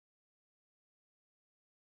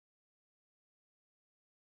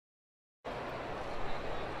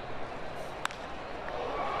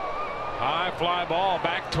fly ball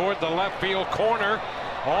back toward the left field corner,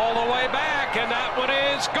 all the way back, and that one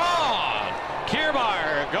is gone.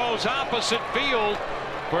 Kiermaier goes opposite field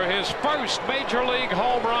for his first major league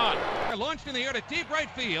home run. Launched in the air to deep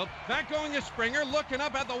right field. Back going to Springer, looking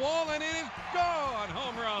up at the wall, and it is gone.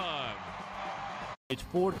 Home run. It's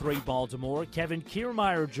 4-3 Baltimore. Kevin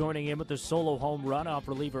Kiermaier joining in with the solo home run off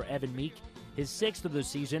reliever Evan Meek, his 6th of the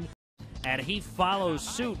season. And he follows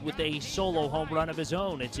suit with a solo home run of his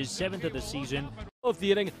own. It's his 7th of the season. Of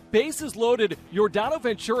the inning, bases loaded. Yordano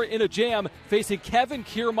Ventura in a jam, facing Kevin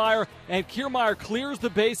Kiermaier, and Kiermaier clears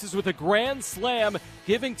the bases with a grand slam,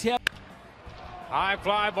 giving Tampa. High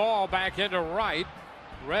fly ball back into right.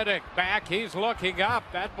 Reddick back. He's looking up.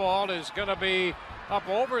 That ball is going to be up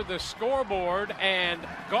over the scoreboard and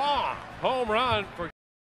gone. Home run for.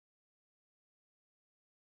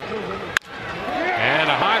 And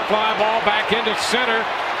a high fly ball back into center.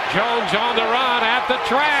 Jones on the run at the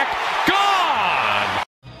track. Gone!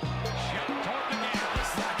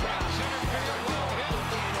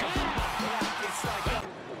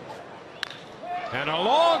 And a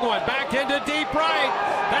long one back into deep right.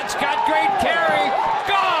 That's got great carry.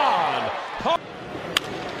 Gone!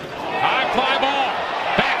 High fly ball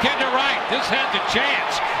back into right. This had the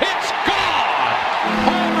chance. It's gone!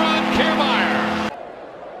 Home run, Kiermaier.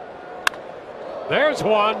 There's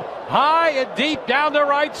one. High and deep down the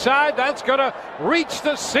right side. That's going to reach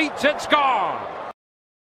the seats. It's gone.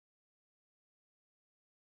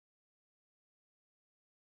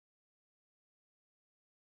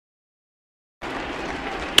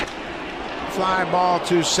 Fly ball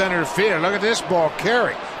to center field. Look at this ball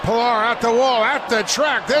carry. Pilar out the wall, at the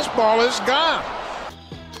track. This ball is gone.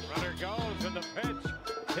 Runner goes and the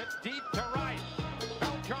pitch hits deep to right.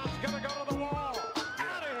 Beltran's going to go to the wall.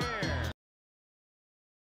 Out of here.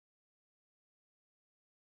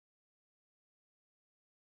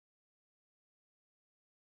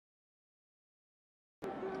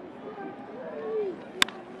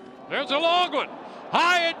 There's a long one.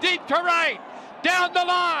 High and deep to right. Down the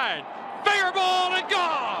line. Fair ball and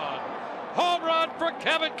gone. Home run for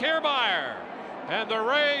Kevin Kiermaier. And the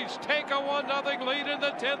Rays take a 1-0 lead in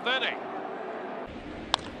the 10th inning.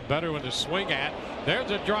 Better one to swing at.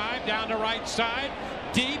 There's a drive down the right side.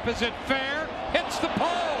 Deep, is it fair? Hits the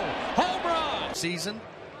pole. Home run. Season,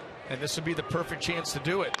 and this would be the perfect chance to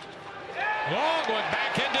do it. Long one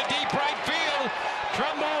back into deep right field.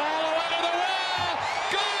 Trumbo all the way to the wall.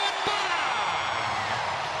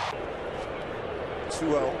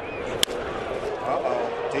 Goodbye. 2-0.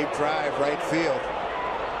 Uh-oh. Deep drive, right field.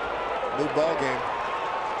 New ball game.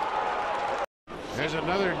 There's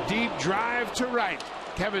another deep drive to right.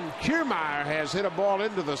 Kevin Kiermaier has hit a ball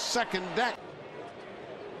into the second deck.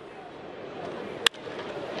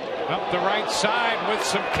 Up the right side with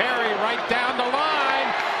some carry right down the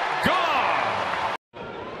line. Gone.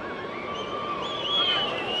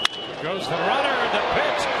 Goes the runner and the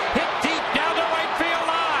pitch. Hit deep down the right field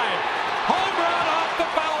line. Home run off the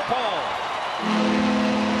foul pole.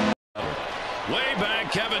 Way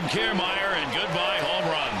back, Kevin Kiermaier, and goodbye home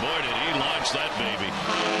run. Boy, did he launch that baby.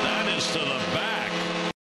 That is to the back.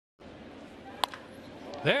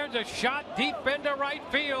 There's a shot deep into right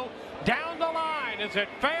field. Down the line. Is it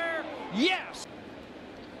fair? Yes.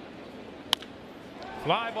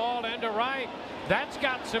 Fly ball into right. That's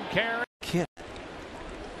got some carry.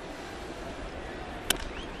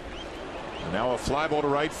 Now a fly ball to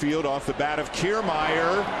right field off the bat of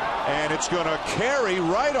Kiermaier, and it's going to carry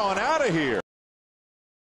right on out of here.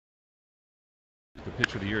 The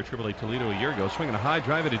pitcher of the year, Triple A Toledo a year ago, swinging a high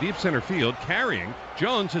drive into deep center field, carrying.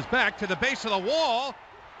 Jones is back to the base of the wall,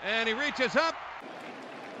 and he reaches up.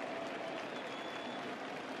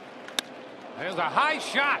 There's a high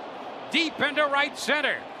shot deep into right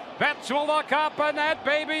center. Betts will look up, and that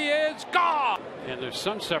baby is gone. And there's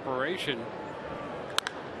some separation.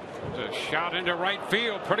 There's a shot into right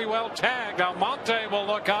field, pretty well tagged. Almonte will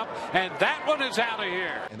look up, and that one is out of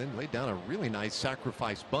here. And then laid down a really nice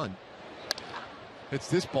sacrifice bunt. It's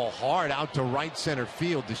this ball hard out to right center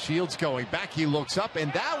field. DeShields going back. He looks up,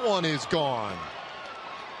 and that one is gone.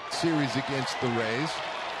 Series against the Rays.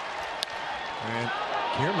 And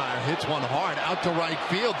Kiermaier hits one hard out to right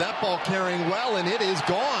field. That ball carrying well, and it is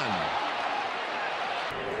gone.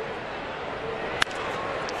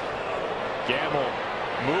 Gamble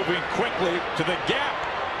moving quickly to the gap,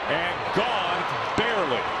 and gone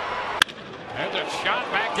barely. There's a shot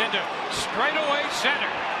back into straightaway center.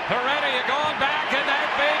 Heredia going back, and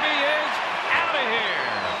that baby is out of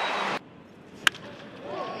here.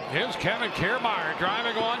 Here's Kevin Kiermaier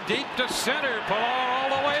driving on deep to center. Pilar all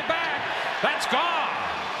the way back. That's gone.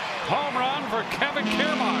 Home run for Kevin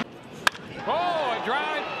Kiermaier. Oh, a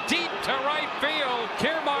drive deep to right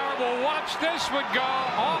would go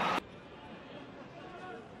off.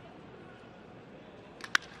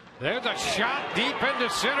 There's a shot deep into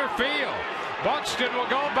center field. Buxton will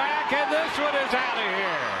go back, and this one is out of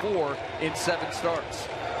here. 4 in 7 starts.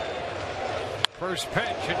 First pitch,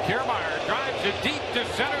 and Kiermaier drives it deep to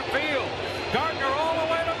center field. Gardner all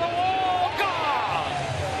the way to the wall. Gone!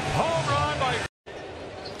 Home run by...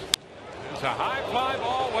 It's a high fly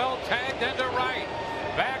ball, well tagged into right.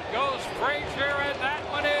 Back goes Frazier, and that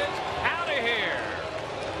one is out of here.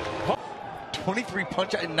 23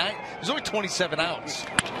 punch out in 9. There's only 27 outs.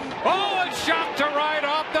 Oh, a shot to right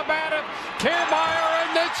off the bat of Kiermaier,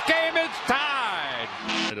 and this game is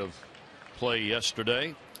tied. Of play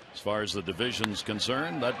yesterday, as far as the division's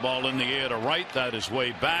concerned, that ball in the air to right, that is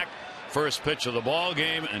way back. First pitch of the ball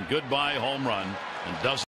game, and goodbye home run, and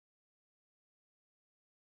doesn't.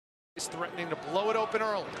 He's threatening to blow it open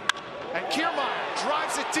early, and Kiermaier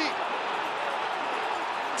drives it deep.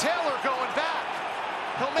 Taylor going back.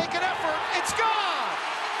 He'll make an effort. It's gone.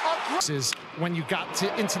 This is when you got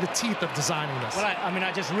into the teeth of designing this. Well,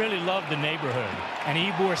 I just really love the neighborhood. And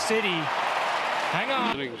Ybor City, hang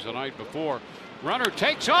on. Innings the night before. Runner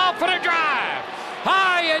takes off for a drive.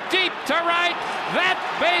 High and deep to right. That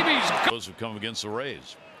baby's... Those who come against the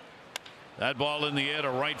Rays. That ball in the air to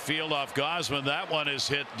right field off Gausman. That one is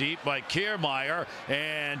hit deep by Kiermaier.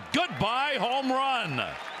 And goodbye home run.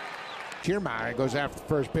 Kiermaier goes after the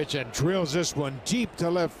first pitch and drills this one deep to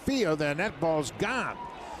left field, and that ball's gone.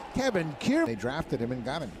 Kevin Kiermaier. They drafted him and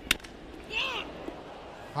got him.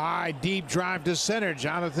 High, deep drive to center.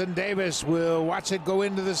 Jonathan Davis will watch it go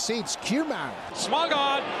into the seats. Kiermaier. Smug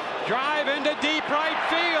on. Drive into deep right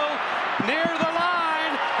field. Near the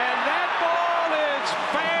line. And that ball is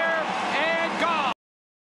fair and gone.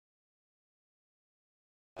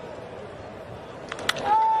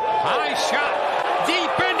 High shot.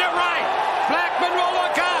 Deep into right. Blackman will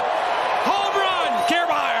look up. Home run.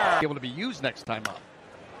 Kiermaier. Able to be used next time up.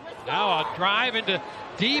 Now a drive into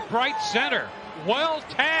deep right center. Well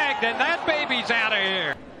tagged, and that baby's out of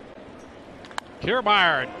here.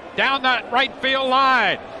 Kiermaier down that right field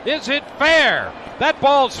line. Is it fair? That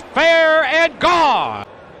ball's fair and gone.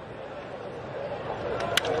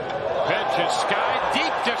 Pitch is skied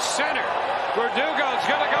deep to center. Verdugo's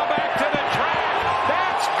going to go back to the track.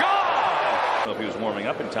 That's gone. I don't know if he was warming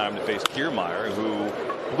up in time to face Kiermaier, who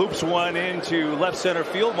loops one into left center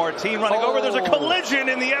field. Martin running over. There's a collision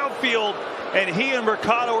in the outfield, and he and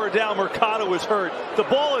Mercado are down. Mercado is hurt. The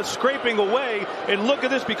ball is scraping away, and look at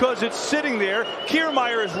this, because it's sitting there.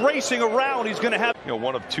 Kiermaier is racing around. He's going to have,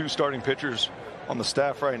 one of 2 starting pitchers on the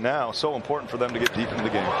staff right now. So important for them to get deep into the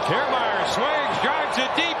game. Kiermaier swings, drives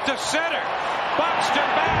it deep to center. Buxton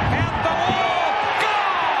back at the wall.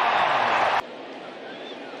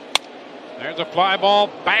 Gone. There's a fly ball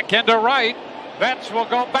back into right. Betts will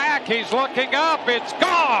go back. He's looking up. It's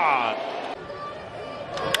gone.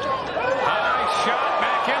 High shot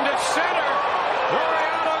back into center.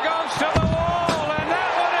 Laureano goes to the wall, and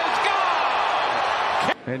that one is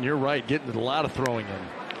gone. And you're right, getting a lot of throwing in.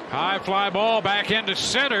 High fly ball back into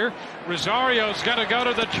center. Rosario's going to go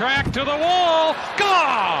to the track, to the wall.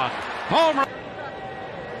 Gone. Homer.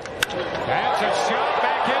 That's a shot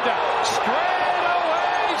back into straight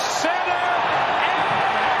away center.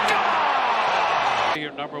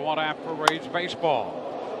 Your number 1 app for Rays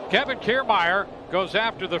baseball. Kevin Kiermaier goes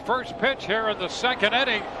after the first pitch here in the second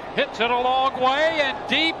inning. Hits it a long way and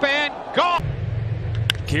deep and gone.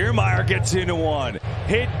 Kiermaier gets into one.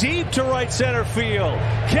 Hit deep to right center field.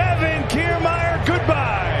 Kevin Kiermaier,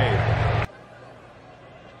 goodbye.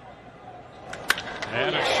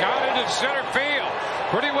 And a shot into center field.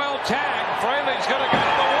 Pretty well tagged. Fraley's going to go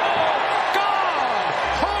to the wall. Gone!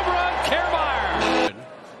 Home run, Kiermaier.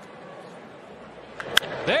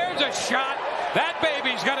 There's a shot. That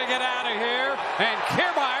baby's going to get out of here. And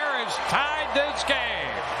Kiermaier has tied this game.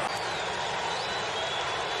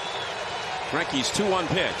 Greinke's 2-1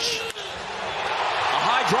 pitch. A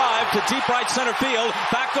high drive to deep right center field.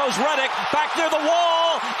 Back goes Reddick. Back near the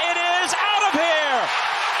wall. It is out of here.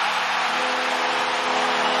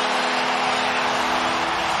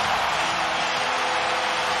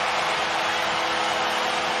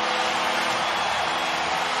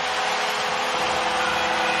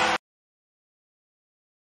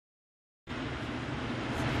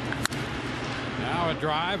 Now a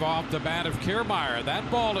drive off the bat of Kiermaier. That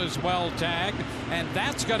ball is well tagged, and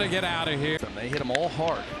that's going to get out of here. They hit him all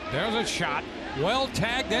hard. There's a shot. Well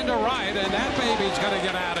tagged into right, and that baby's going to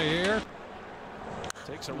get out of here.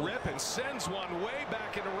 Takes a rip and sends one way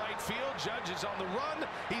back into right field. Judge is on the run.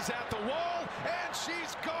 He's at the wall, and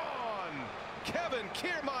she's gone. Kevin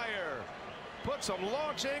Kiermaier put some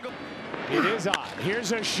launch angle. It is on.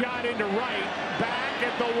 Here's a shot into right. Back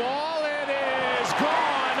at the wall. It is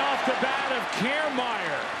gone off the bat of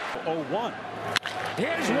Kiermaier. 0-1.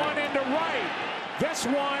 Here's one into right. This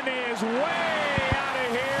one is way out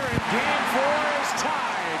of here, and game 4 is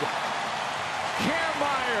tied.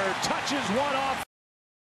 Kiermaier touches one off.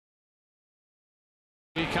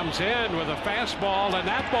 He comes in with a fastball, and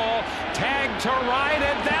that ball tagged to right,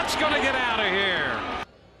 and that's going to get out of here.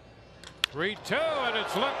 3-2, and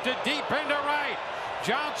it's lifted deep into right.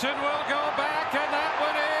 Johnson will go back, and that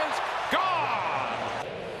one is gone.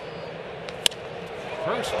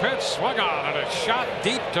 First pitch swung on, and a shot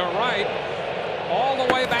deep to right, all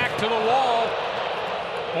the way back to the wall,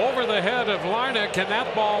 over the head of Larnach, and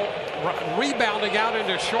that ball rebounding out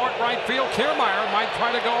into short right field. Kiermaier might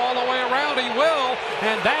try to go all the way around. He will,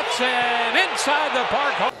 and that's an inside the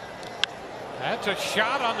park. That's a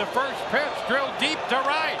shot on the first pitch, drilled deep to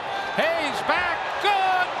right. Hayes back,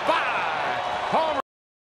 goodbye. Home.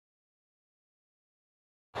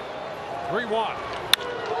 3-1,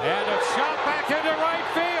 and a shot back into right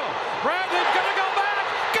field. Brandon's gonna go back,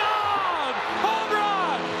 gone. Home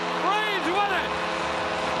run. Rays win it.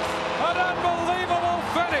 An unbelievable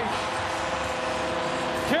finish.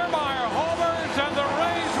 Kiermaier homers, and the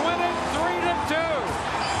Rays win it 3-2.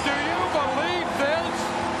 Do you believe this?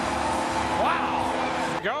 Wow.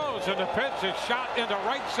 Goes, and the pitch is shot into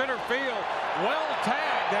right center field. Well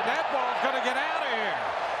tagged, and that ball's going to get out of here.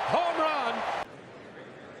 Home run.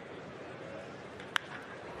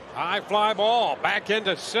 High fly ball back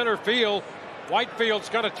into center field. Whitefield's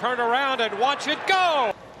going to turn around and watch it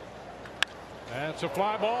go. That's a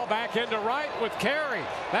fly ball back into right with Carey.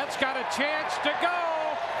 That's got a chance to go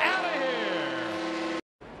out of here.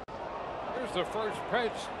 Here's the first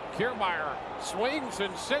pitch. Kiermaier swings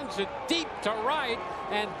and sends it deep to right,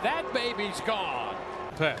 and that baby's gone.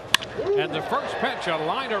 And the first pitch, a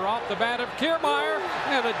liner off the bat of Kiermaier,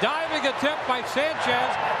 and a diving attempt by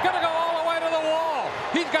Sanchez. Going to go all the way to the wall.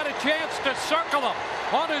 He's got a chance to circle him.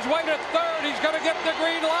 On his way to third, he's going to get the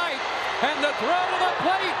green light. And the throw to the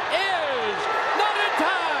plate is not in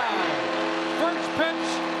time. First pitch,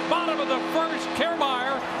 bottom of the first,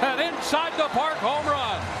 Kiermaier, an inside the park homer.